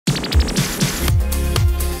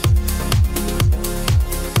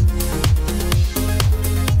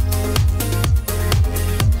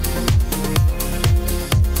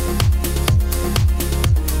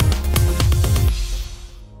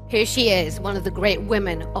here she is, one of the great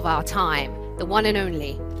women of our time, the one and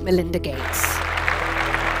only Melinda Gates.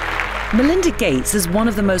 Melinda Gates is one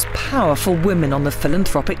of the most powerful women on the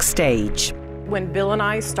philanthropic stage. When Bill and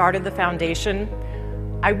I started the foundation,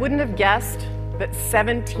 I wouldn't have guessed that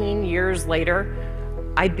 17 years later,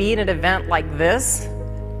 I'd be in an event like this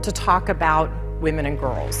to talk about women and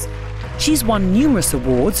girls. She's won numerous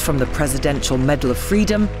awards, from the Presidential Medal of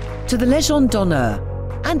Freedom to the Légion d'honneur.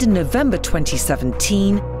 And in November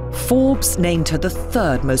 2017, Forbes named her the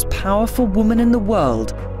third most powerful woman in the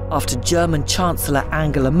world, after German Chancellor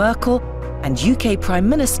Angela Merkel and UK Prime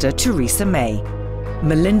Minister Theresa May.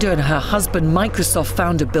 Melinda and her husband, Microsoft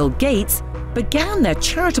founder Bill Gates, began their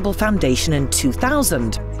charitable foundation in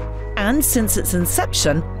 2000. And since its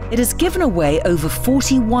inception, it has given away over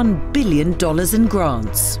 $41 billion in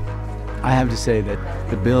grants. I have to say that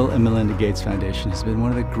the Bill and Melinda Gates Foundation has been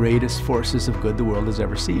one of the greatest forces of good the world has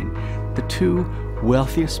ever seen. The two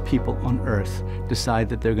wealthiest people on earth decide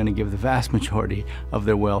that they're going to give the vast majority of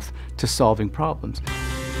their wealth to solving problems.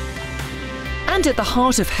 And at the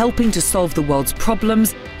heart of helping to solve the world's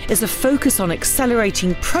problems is a focus on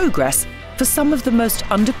accelerating progress for some of the most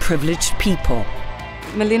underprivileged people.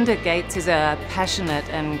 Melinda Gates is a passionate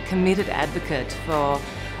and committed advocate for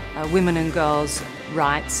women and girls'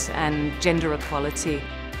 rights and gender equality.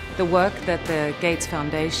 The work that the Gates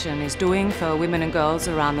Foundation is doing for women and girls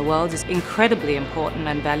around the world is incredibly important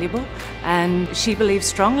and valuable, and she believes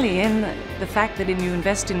strongly in the fact that when you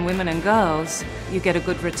invest in women and girls, you get a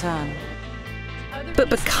good return. But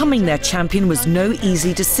becoming their champion was no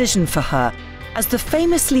easy decision for her, as the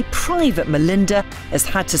famously private Melinda has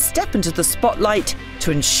had to step into the spotlight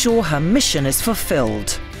to ensure her mission is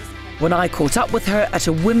fulfilled. When I caught up with her at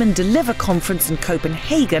a Women Deliver conference in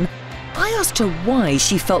Copenhagen, I asked her why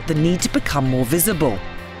she felt the need to become more visible.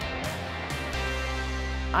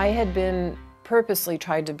 I had been purposely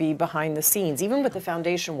tried to be behind the scenes, even with the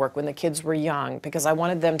foundation work when the kids were young, because I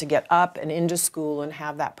wanted them to get up and into school and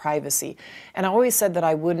have that privacy. And I always said that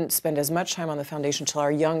I wouldn't spend as much time on the foundation until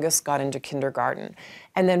our youngest got into kindergarten.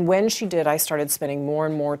 And then when she did, I started spending more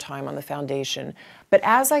and more time on the foundation. But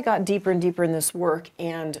as I got deeper and deeper in this work,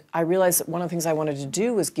 and I realized that one of the things I wanted to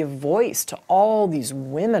do was give voice to all these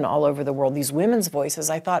women all over the world, these women's voices,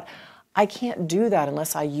 I thought, I can't do that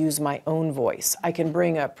unless I use my own voice. I can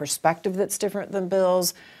bring a perspective that's different than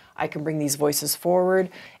Bill's. I can bring these voices forward.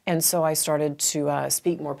 And so I started to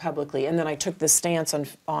speak more publicly. And then I took this stance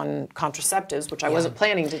on contraceptives, which I wasn't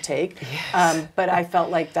planning to take. Yes. But I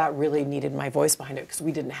felt like that really needed my voice behind it because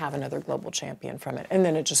we didn't have another global champion from it. And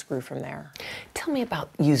then it just grew from there. Tell me about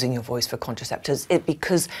using your voice for contraceptives.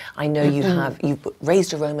 Because I know you've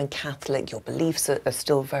raised a Roman Catholic, your beliefs are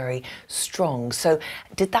still very strong. So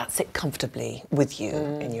did that sit comfortably with you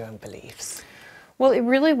in your own beliefs? Well, it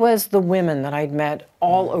really was the women that I'd met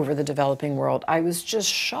all over the developing world. I was just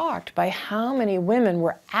shocked by how many women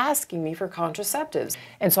were asking me for contraceptives.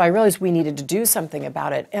 And so I realized we needed to do something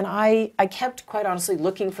about it. And I kept, quite honestly,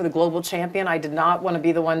 looking for the global champion. I did not want to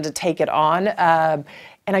be the one to take it on. And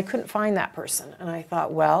I couldn't find that person. And I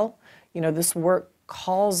thought, well, you know, this work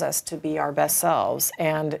calls us to be our best selves.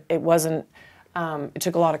 And it wasn't... it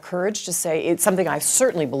took a lot of courage to say it's something I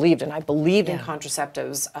certainly believed in. I believed in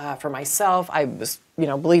contraceptives for myself. I was,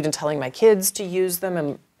 believed in telling my kids to use them,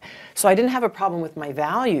 and so I didn't have a problem with my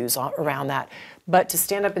values around that. But to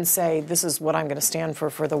stand up and say this is what I'm going to stand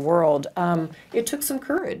for the world, it took some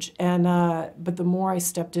courage. And but the more I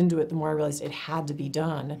stepped into it, the more I realized it had to be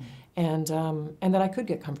done, and that I could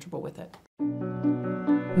get comfortable with it.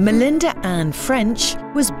 Melinda Ann French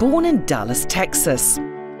was born in Dallas, Texas.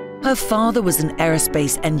 Her father was an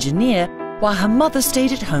aerospace engineer, while her mother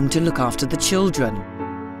stayed at home to look after the children.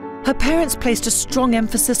 Her parents placed a strong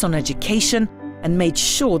emphasis on education and made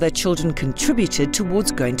sure their children contributed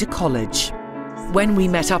towards going to college. When we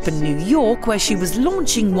met up in New York, where she was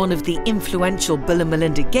launching one of the influential Bill and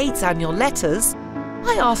Melinda Gates annual letters,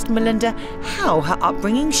 I asked Melinda how her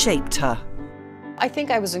upbringing shaped her. I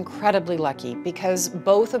think I was incredibly lucky because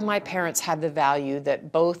both of my parents had the value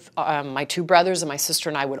that both my two brothers and my sister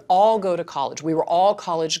and I would all go to college. We were all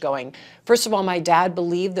college going. First of all, my dad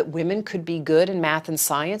believed that women could be good in math and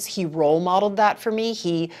science. He role modeled that for me.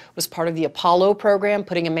 He was part of the Apollo program,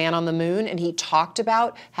 putting a man on the moon, and he talked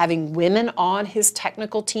about having women on his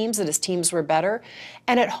technical teams, that his teams were better.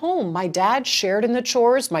 And at home, my dad shared in the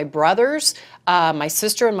chores. My brothers, my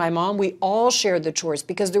sister and my mom, we all shared the chores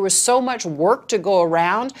because there was so much work to go go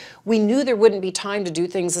around, we knew there wouldn't be time to do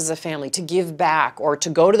things as a family, to give back or to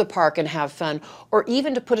go to the park and have fun, or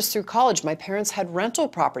even to put us through college. My parents had rental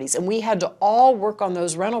properties, and we had to all work on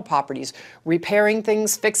those rental properties, repairing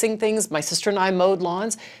things, fixing things. My sister and I mowed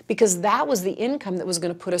lawns, because that was the income that was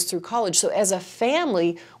going to put us through college. So as a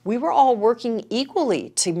family, we were all working equally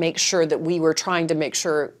to make sure that we were trying to make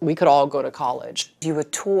sure we could all go to college. You were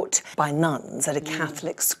taught by nuns at a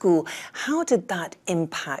Catholic school. How did that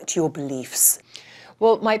impact your beliefs?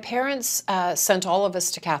 Well, my parents sent all of us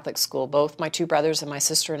to Catholic school, both my two brothers and my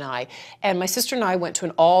sister and I. And my sister and I went to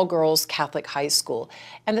an all-girls Catholic high school.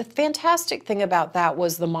 And the fantastic thing about that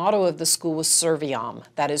was the motto of the school was Serviam,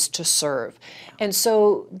 that is to serve. And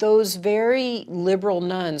so those very liberal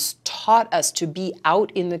nuns taught us to be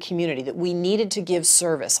out in the community, that we needed to give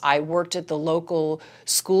service. I worked at the local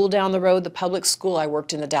school down the road, the public school. I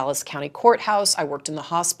worked in the Dallas County Courthouse. I worked in the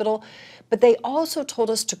hospital. But they also told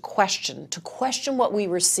us to question what we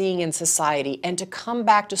were seeing in society, and to come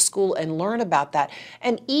back to school and learn about that,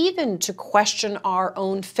 and even to question our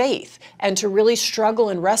own faith and to really struggle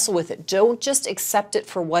and wrestle with it. Don't just accept it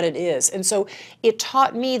for what it is. And so it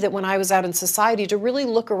taught me that when I was out in society to really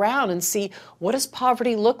look around and see, what does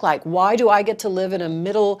poverty look like? Why do I get to live in a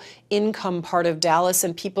middle income part of Dallas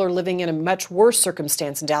and people are living in a much worse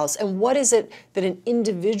circumstance in Dallas? And what is it that an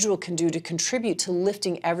individual can do to contribute to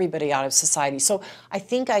lifting everybody out of society? So I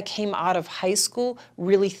think I came out of high school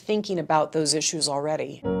really thinking about those issues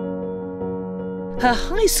already. Her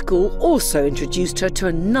high school also introduced her to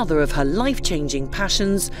another of her life-changing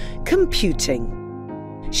passions, computing.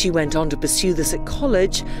 She went on to pursue this at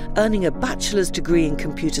college, earning a bachelor's degree in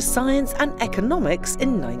computer science and economics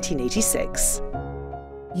in 1986.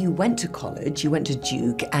 You went to college, you went to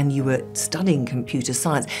Duke, and you were studying computer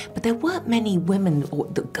science, but there weren't many women or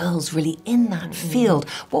the girls really in that field.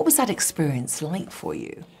 What was that experience like for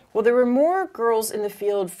you? Well, there were more girls in the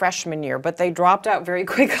field freshman year, but they dropped out very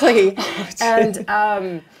quickly.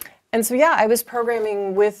 And so, yeah, I was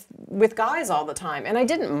programming with guys all the time, and I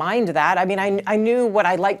didn't mind that. I mean, I knew what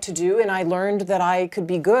I liked to do, and I learned that I could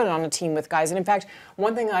be good on a team with guys. And in fact,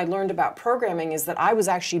 one thing I learned about programming is that I was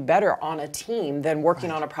actually better on a team than working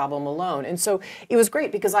on a problem alone. And so it was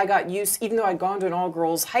great because I got used, even though I'd gone to an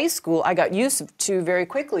all-girls high school, I got used to very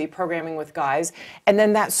quickly programming with guys. And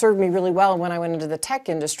then that served me really well when I went into the tech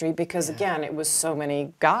industry because, again, it was so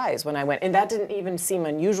many guys when I went. And that didn't even seem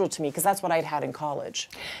unusual to me because that's what I'd had in college.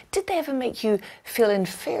 Did they ever make you feel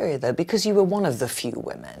inferior, though, because you were one of the few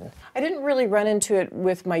women? I didn't really run into it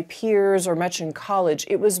with my peers or much in college.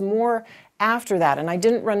 It was more after that, and I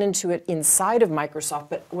didn't run into it inside of Microsoft,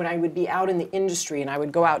 but when I would be out in the industry and I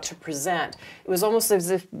would go out to present, it was almost as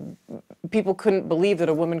if people couldn't believe that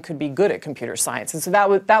a woman could be good at computer science. And so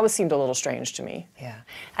that seemed a little strange to me. Yeah.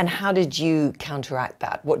 And how did you counteract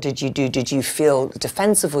that? What did you do? Did you feel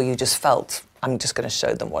defensive, or you just felt, I'm just going to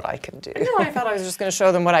show them what I can do? No, I felt I was just going to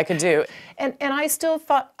show them what I could do. And I still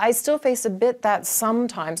face a bit that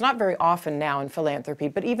sometimes, not very often now in philanthropy,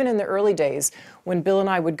 but even in the early days when Bill and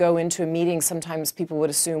I would go into a meeting, sometimes people would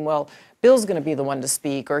assume, well, Bill's going to be the one to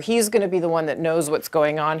speak, or he's going to be the one that knows what's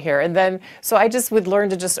going on here. And then, so I just would learn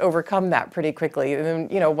to just overcome that pretty quickly. And then,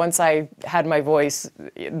 you know, once I had my voice,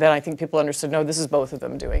 then I think people understood, no, this is both of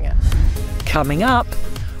them doing it. Coming up,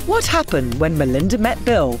 what happened when Melinda met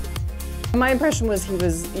Bill? My impression was he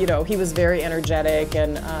was, you know, he was very energetic,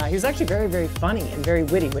 and he was actually very, very funny and very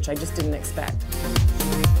witty, which I just didn't expect.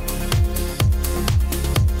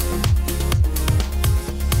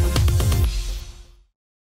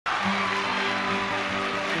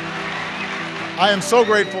 I am so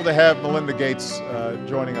grateful to have Melinda Gates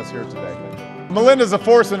joining us here today. Melinda's a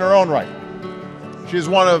force in her own right. She is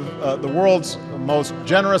one of the world's most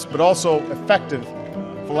generous but also effective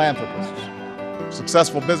philanthropists,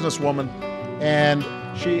 successful businesswoman, and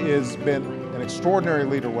she has been an extraordinary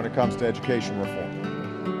leader when it comes to education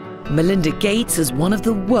reform. Melinda Gates is one of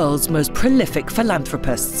the world's most prolific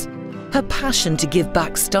philanthropists. Her passion to give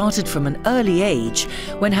back started from an early age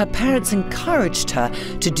when her parents encouraged her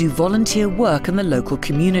to do volunteer work in the local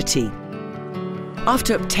community.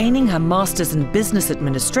 After obtaining her master's in business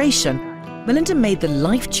administration, Melinda made the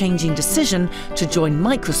life-changing decision to join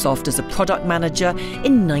Microsoft as a product manager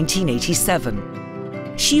in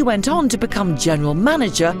 1987. She went on to become general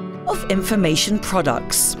manager of information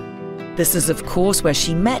products. This is, of course, where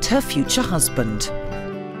she met her future husband.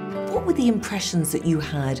 What were the impressions that you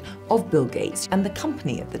had of Bill Gates and the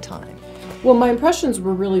company at the time? Well, my impressions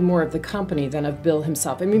were really more of the company than of Bill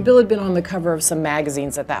himself. I mean, Bill had been on the cover of some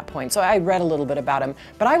magazines at that point, so I read a little bit about him.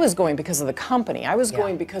 But I was going because of the company. I was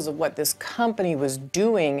going because of what this company was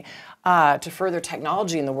doing to further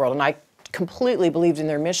technology in the world. And completely believed in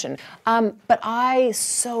their mission. But I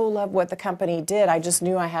so loved what the company did. I just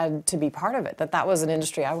knew I had to be part of it, that was an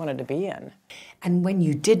industry I wanted to be in. And when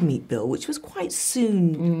you did meet Bill, which was quite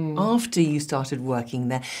soon after you started working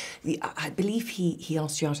there, I believe he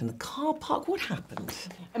asked you out in the car park. What happened?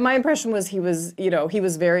 And my impression was he was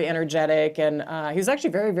very energetic, and he was actually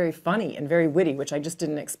very, very funny and very witty, which I just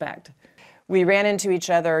didn't expect. We ran into each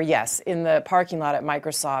other, yes, in the parking lot at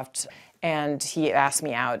Microsoft, and he asked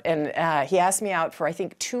me out. And he asked me out for, I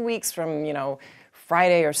think, 2 weeks from,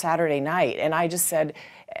 Friday or Saturday night. And I just said,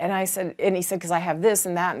 and he said, because I have this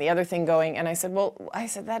and that and the other thing going. And I said,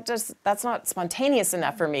 that's not spontaneous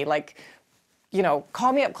enough for me. Like,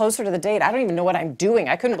 call me up closer to the date. I don't even know what I'm doing.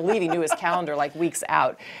 I couldn't believe he knew his calendar like weeks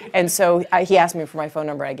out. And so he asked me for my phone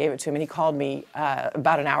number. I gave it to him, and he called me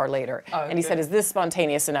about an hour later. Oh, okay. And he said, is this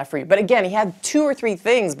spontaneous enough for you? But again, he had 2 or 3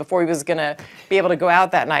 things before he was going to be able to go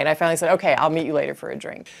out that night. And I finally said, okay, I'll meet you later for a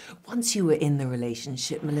drink. Once you were in the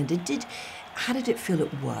relationship, Melinda, how did it feel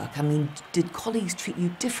at work? I mean, did colleagues treat you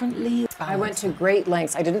differently? I went to great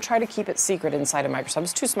lengths. I didn't try to keep it secret inside of Microsoft. It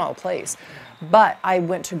was too small a place. But I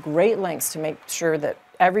went to great lengths to make sure that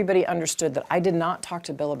everybody understood that I did not talk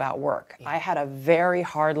to Bill about work. I had a very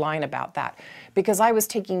hard line about that because I was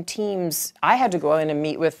taking teams. I had to go in and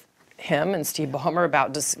meet with him and Steve Ballmer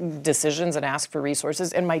about decisions and ask for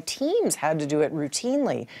resources, and my teams had to do it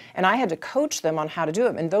routinely, and I had to coach them on how to do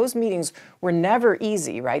it. And those meetings were never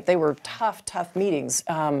easy, right? They were tough meetings.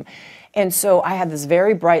 And so I had this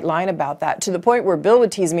very bright line about that, to the point where Bill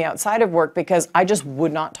would tease me outside of work because I just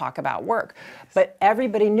would not talk about work. But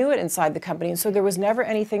everybody knew it inside the company, and so there was never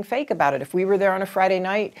anything fake about it. If we were there on a Friday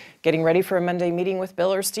night getting ready for a Monday meeting with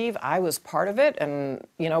Bill or Steve, I was part of it, and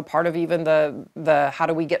part of even the how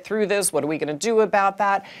do we get through this, what are we going to do about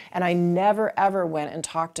that? And I never ever went and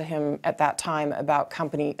talked to him at that time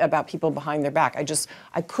about people behind their back.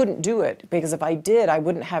 I couldn't do it, because if I did, I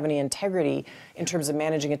wouldn't have any integrity in terms of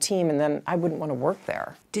managing a team, and then I wouldn't want to work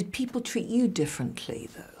there. Did people treat you differently,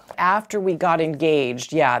 though? After we got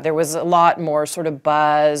engaged, yeah, there was a lot more sort of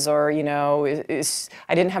buzz, or, I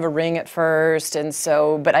didn't have a ring at first, and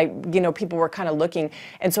so, but people were kind of looking.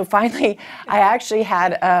 And so finally, I actually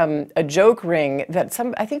had a joke ring that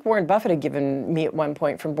I think Warren Buffett had given me at one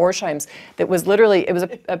point from Borsheim's, that was literally, it was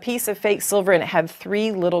a piece of fake silver, and it had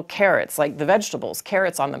 3 little carrots, like the vegetables,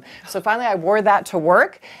 carrots on them. So finally I wore that to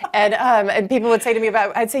work, and people would say to me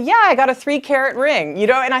I'd say, yeah, I got a 3-carat ring,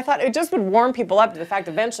 and I thought it just would warm people up to the fact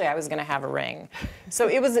eventually I was going to have a ring. So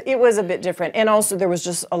it was a bit different. And also there was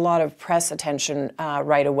just a lot of press attention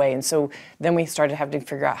right away. And so then we started having to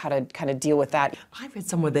figure out how to kind of deal with that. I read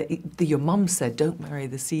somewhere that your mum said, don't marry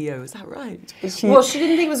the CEO. Is that right? Well, she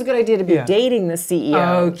didn't think it was a good idea to be dating the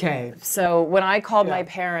CEO. Okay. So when I called my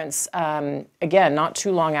parents, again, not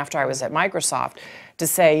too long after I was at Microsoft, to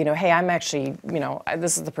say, hey, I'm actually,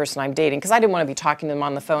 this is the person I'm dating, because I didn't want to be talking to them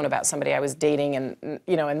on the phone about somebody I was dating, and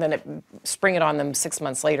and then spring it on them 6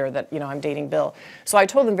 months later that I'm dating Bill. So I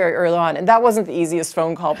told them very early on, and that wasn't the easiest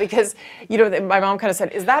phone call, because my mom kind of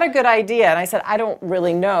said, "Is that a good idea?" And I said, "I don't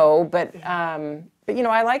really know, but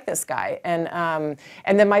I like this guy." And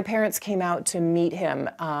then my parents came out to meet him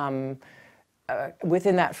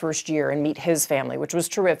within that first year and meet his family, which was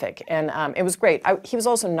terrific. And it was great. He was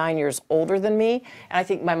also 9 years older than me, and I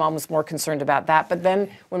think my mom was more concerned about that. But then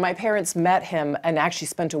when my parents met him and actually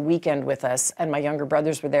spent a weekend with us, and my younger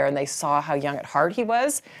brothers were there, and they saw how young at heart he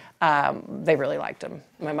was, they really liked him.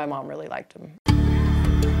 My mom really liked him.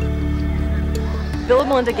 Bill and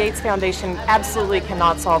Melinda Gates Foundation absolutely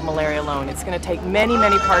cannot solve malaria alone. It's going to take many,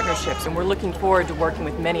 many partnerships, and we're looking forward to working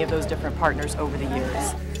with many of those different partners over the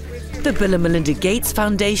years. The Bill and Melinda Gates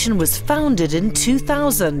Foundation was founded in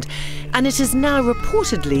 2000, and it is now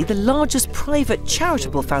reportedly the largest private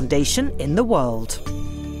charitable foundation in the world.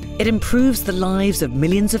 It improves the lives of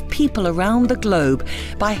millions of people around the globe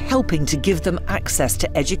by helping to give them access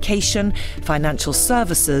to education, financial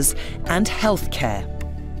services, and healthcare.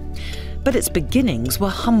 But its beginnings were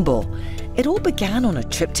humble. It all began on a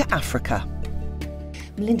trip to Africa.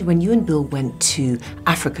 Melinda, when you and Bill went to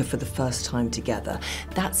Africa for the first time together,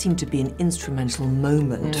 that seemed to be an instrumental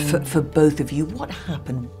moment for both of you. What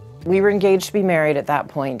happened? We were engaged to be married at that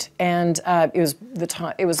point, and it was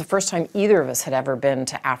the first time either of us had ever been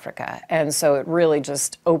to Africa, and so it really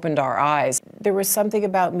just opened our eyes. There was something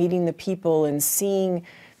about meeting the people and seeing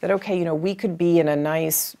that, okay, we could be in a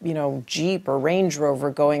nice, Jeep or Range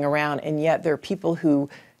Rover going around, and yet there are people who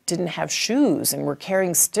didn't have shoes and were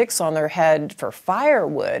carrying sticks on their head for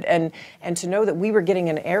firewood, and to know that we were getting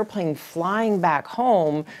an airplane flying back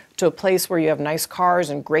home to a place where you have nice cars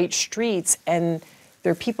and great streets, and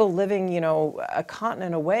There are people living, you know, a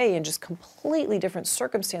continent away in just completely different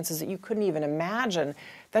circumstances that you couldn't even imagine.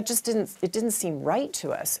 That just didn't seem right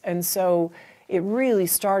to us. And so it really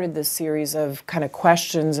started this series of kind of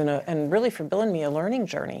questions and really for Bill and me a learning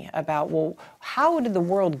journey about, well, how did the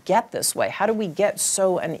world get this way? How do we get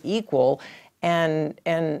so unequal? And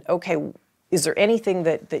okay, is there anything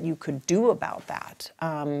that you could do about that?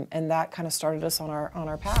 And that kind of started us on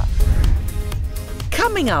our path.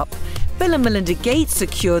 Coming up, Bill and Melinda Gates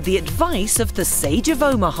secured the advice of the Sage of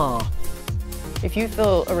Omaha. If you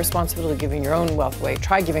feel a responsibility giving your own wealth away,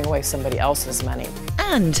 try giving away somebody else's money.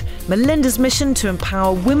 And Melinda's mission to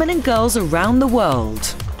empower women and girls around the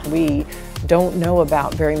world. We don't know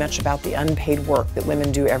very much about the unpaid work that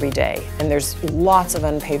women do every day, and there's lots of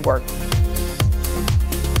unpaid work.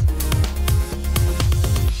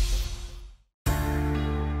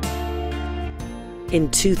 In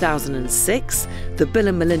 2006, the Bill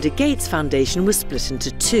and Melinda Gates Foundation was split into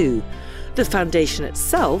two. The foundation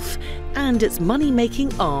itself and its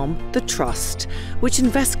money-making arm, the Trust, which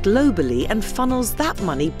invests globally and funnels that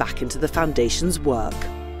money back into the foundation's work.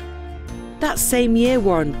 That same year,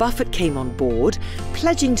 Warren Buffett came on board,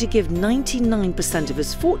 pledging to give 99% of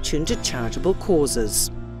his fortune to charitable causes.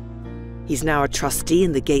 He's now a trustee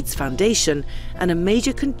in the Gates Foundation and a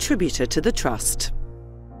major contributor to the Trust.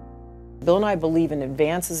 Bill and I believe in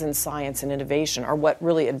advances in science and innovation are what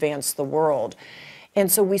really advance the world.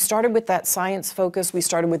 And so we started with that science focus. We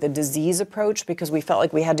started with a disease approach because we felt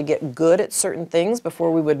like we had to get good at certain things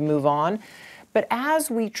before we would move on. But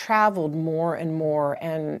as we traveled more and more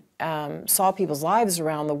and saw people's lives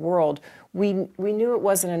around the world, we knew it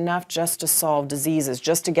wasn't enough just to solve diseases,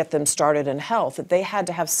 just to get them started in health, that they had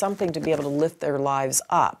to have something to be able to lift their lives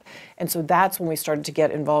up. And so that's when we started to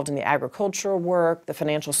get involved in the agricultural work, the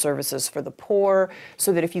financial services for the poor,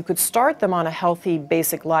 so that if you could start them on a healthy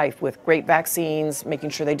basic life with great vaccines,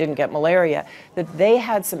 making sure they didn't get malaria, that they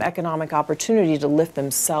had some economic opportunity to lift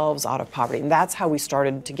themselves out of poverty. And that's how we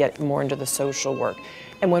started to get more into the social work.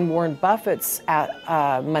 And when Warren Buffett's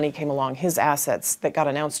money came along, his assets that got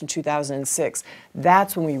announced in 2006,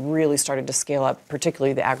 that's when we really started to scale up,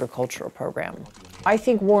 particularly the agricultural program. I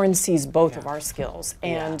think Warren sees both of our skills,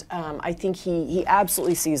 and I think he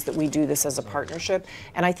absolutely sees that we do this as a partnership,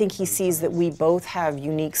 and I think he sees that we both have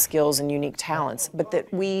unique skills and unique talents, but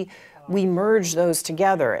that we merge those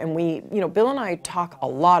together. And Bill and I talk a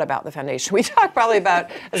lot about the foundation. We talk probably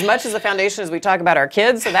about as much as the foundation as we talk about our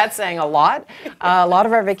kids, so that's saying a lot. A lot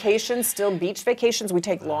of our vacations, still beach vacations, we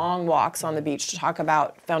take long walks on the beach to talk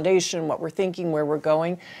about foundation, what we're thinking, where we're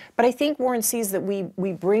going. But I think Warren sees that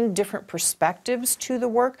we bring different perspectives to the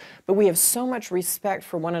work, but we have so much respect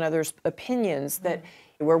for one another's opinions that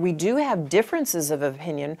where we do have differences of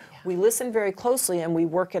opinion, we listen very closely and we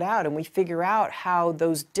work it out and we figure out how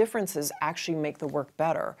those differences actually make the work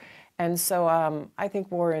better. And so I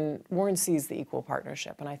think Warren sees the equal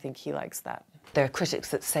partnership, and I think he likes that. There are critics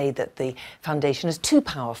that say that the foundation is too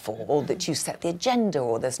powerful, or that you set the agenda,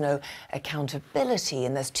 or there's no accountability,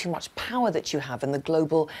 and there's too much power that you have in the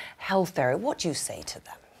global health area. What do you say to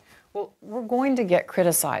them? Well, we're going to get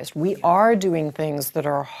criticized. We are doing things that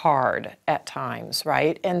are hard at times,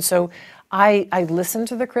 right? And so I listen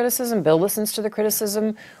to the criticism. Bill listens to the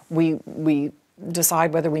criticism. We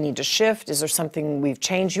decide whether we need to shift. Is there something we've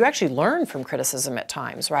changed? You actually learn from criticism at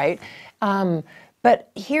times, right? But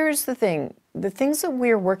here's the thing. The things that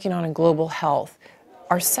we're working on in global health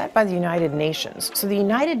are set by the United Nations. So the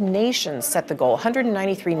United Nations set the goal,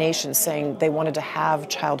 193 nations saying they wanted to have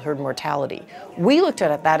childhood mortality. We looked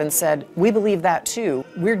at that and said, we believe that too.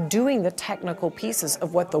 We're doing the technical pieces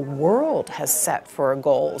of what the world has set for a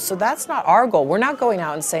goal. So that's not our goal. We're not going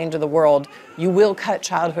out and saying to the world, you will cut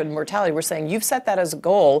childhood mortality. We're saying, you've set that as a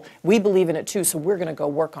goal. We believe in it too, so we're gonna go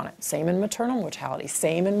work on it. Same in maternal mortality,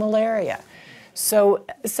 same in malaria. So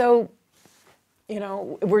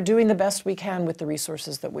we're doing the best we can with the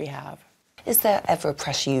resources that we have. Is there ever a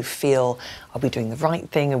pressure you feel, are we doing the right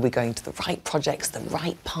thing? Are we going to the right projects, the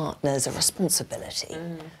right partners, a responsibility?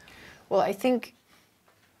 Well, I think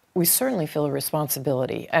we certainly feel a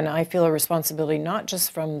responsibility. And I feel a responsibility not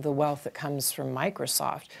just from the wealth that comes from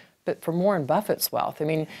Microsoft, but from Warren Buffett's wealth. I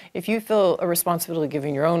mean, if you feel a responsibility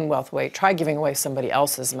giving your own wealth away, try giving away somebody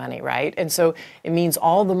else's money, right? And so it means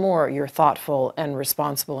all the more you're thoughtful and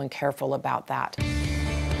responsible and careful about that.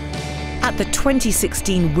 At the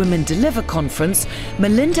 2016 Women Deliver conference,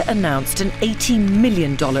 Melinda announced an $80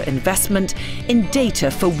 million investment in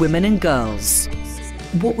data for women and girls.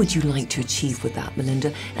 What would you like to achieve with that,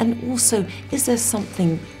 Melinda? And also, is there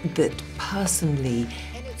something that personally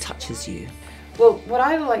touches you? Well, what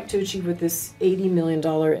I would like to achieve with this $80 million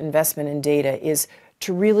investment in data is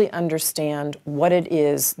to really understand what it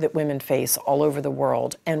is that women face all over the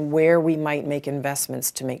world and where we might make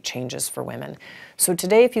investments to make changes for women. So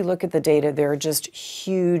today, if you look at the data, there are just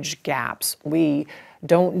huge gaps. We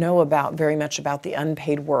don't know very much about the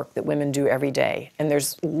unpaid work that women do every day. And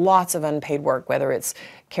there's lots of unpaid work, whether it's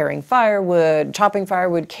carrying firewood, chopping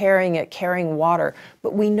firewood, carrying it, carrying water.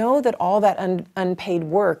 But we know that all that unpaid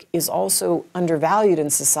work is also undervalued in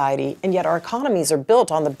society, and yet our economies are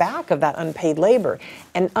built on the back of that unpaid labor.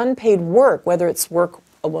 And unpaid work, whether it's work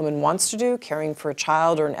a woman wants to do, caring for a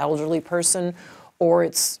child or an elderly person, or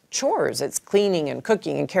it's chores, it's cleaning and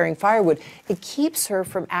cooking and carrying firewood, it keeps her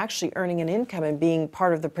from actually earning an income and being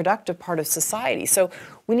part of the productive part of society. So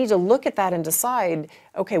we need to look at that and decide,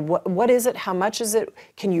 okay, what is it, how much is it,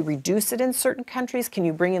 can you reduce it in certain countries, can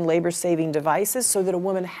you bring in labor-saving devices so that a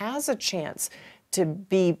woman has a chance to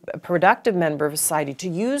be a productive member of society, to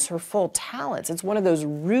use her full talents. It's one of those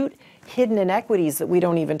root hidden inequities that we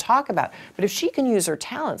don't even talk about. But if she can use her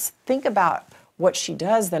talents, think about what she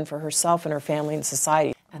does then for herself and her family and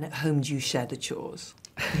society. And at home, do you share the chores?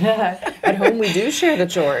 At home, we do share the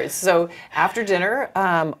chores. So after dinner,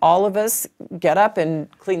 all of us get up and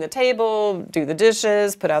clean the table, do the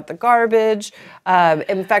dishes, put out the garbage.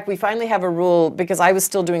 In fact, we finally have a rule, because I was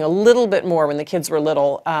still doing a little bit more when the kids were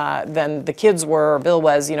little than the kids were, or Bill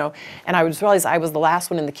was, you know, and I realized I was the last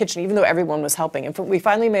one in the kitchen, even though everyone was helping. And we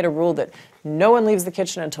finally made a rule that no one leaves the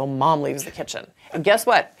kitchen until Mom leaves the kitchen. And guess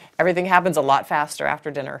what? Everything happens a lot faster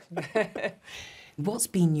after dinner. What's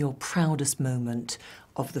been your proudest moment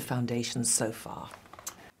of the foundation so far?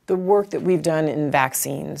 The work that we've done in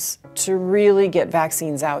vaccines to really get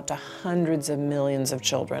vaccines out to hundreds of millions of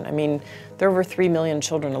children. I mean, there are over 3 million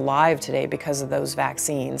children alive today because of those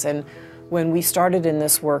vaccines. And when we started in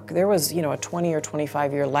this work, there was, you know, a 20 or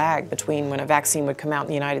 25-year lag between when a vaccine would come out in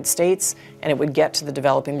the United States and it would get to the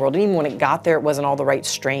developing world. And even when it got there, it wasn't all the right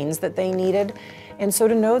strains that they needed. And so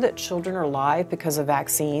to know that children are alive because of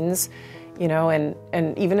vaccines, you know, and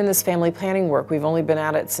even in this family planning work, we've only been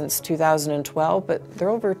at it since 2012, but there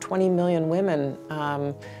are over 20 million women,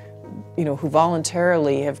 you know, who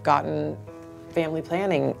voluntarily have gotten family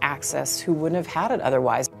planning access who wouldn't have had it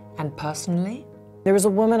otherwise. And personally? There was a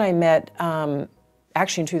woman I met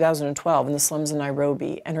actually in 2012 in the slums in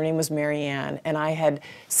Nairobi, and her name was Mary Ann, and I had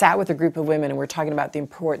sat with a group of women and we were talking about the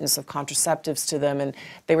importance of contraceptives to them, and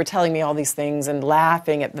they were telling me all these things and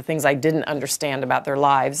laughing at the things I didn't understand about their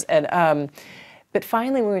lives. And but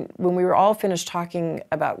finally, when we were all finished talking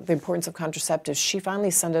about the importance of contraceptives, she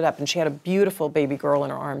finally summed it up, and she had a beautiful baby girl in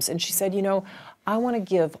her arms, and she said, you know, I want to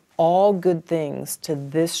give all good things to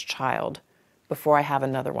this child before I have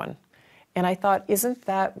another one. And I thought, isn't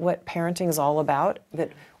that what parenting is all about?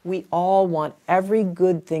 That we all want every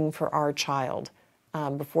good thing for our child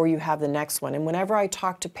before you have the next one. And whenever I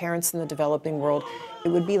talk to parents in the developing world, it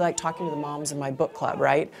would be like talking to the moms in my book club,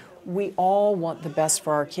 right? We all want the best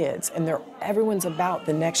for our kids, and everyone's about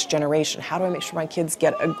the next generation. How do I make sure my kids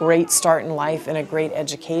get a great start in life and a great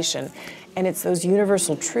education? And it's those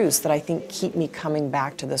universal truths that I think keep me coming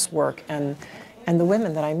back to this work and the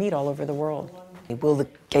women that I meet all over the world. Will the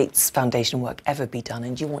Gates Foundation work ever be done,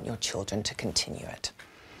 and do you want your children to continue it?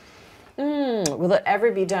 Will it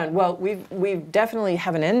ever be done? Well, we definitely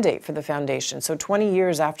have an end date for the foundation. So 20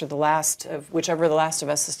 years after the last of, whichever the last of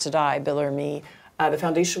us is to die, Bill or me, the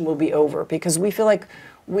foundation will be over, because we feel like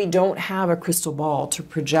we don't have a crystal ball to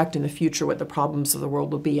project in the future what the problems of the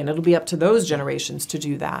world will be, and it'll be up to those generations to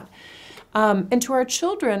do that. And to our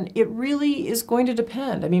children, it really is going to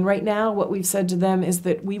depend. I mean, right now, what we've said to them is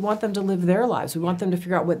that we want them to live their lives. We want them to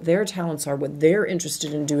figure out what their talents are, what they're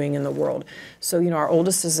interested in doing in the world. So, you know, our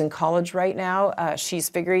oldest is in college right now. She's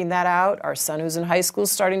figuring that out. Our son who's in high school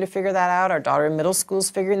is starting to figure that out. Our daughter in middle school is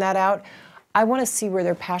figuring that out. I want to see where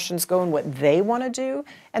their passions go and what they want to do,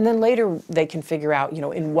 and then later they can figure out, you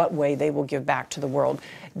know, in what way they will give back to the world.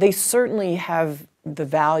 They certainly have the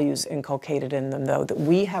values inculcated in them, though, that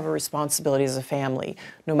we have a responsibility as a family,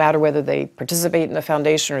 no matter whether they participate in the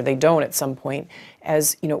foundation or they don't at some point,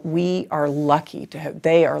 as, you know, we are lucky to have,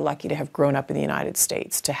 they are lucky to have grown up in the United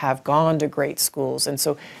States, to have gone to great schools, and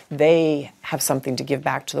so they have something to give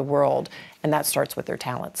back to the world, and that starts with their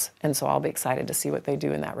talents. And so I'll be excited to see what they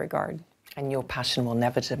do in that regard. And your passion will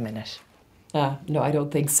never diminish? No, I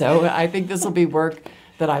don't think so. I think this will be work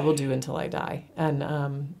that I will do until I die, and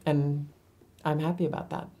I'm happy about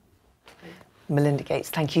that. Melinda Gates,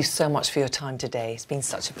 thank you so much for your time today. It's been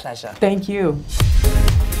such a pleasure. Thank you.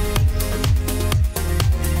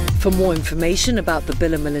 For more information about the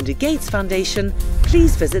Bill and Melinda Gates Foundation,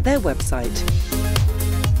 please visit their website.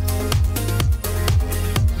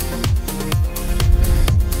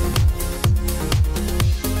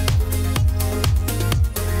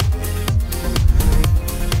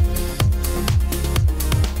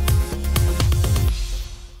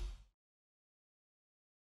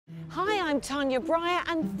 Tanya Breyer,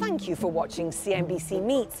 and thank you for watching CNBC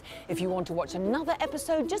Meets. If you want to watch another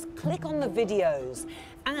episode, just click on the videos.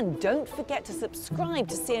 And don't forget to subscribe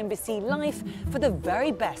to CNBC Life for the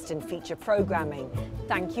very best in feature programming.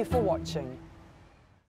 Thank you for watching.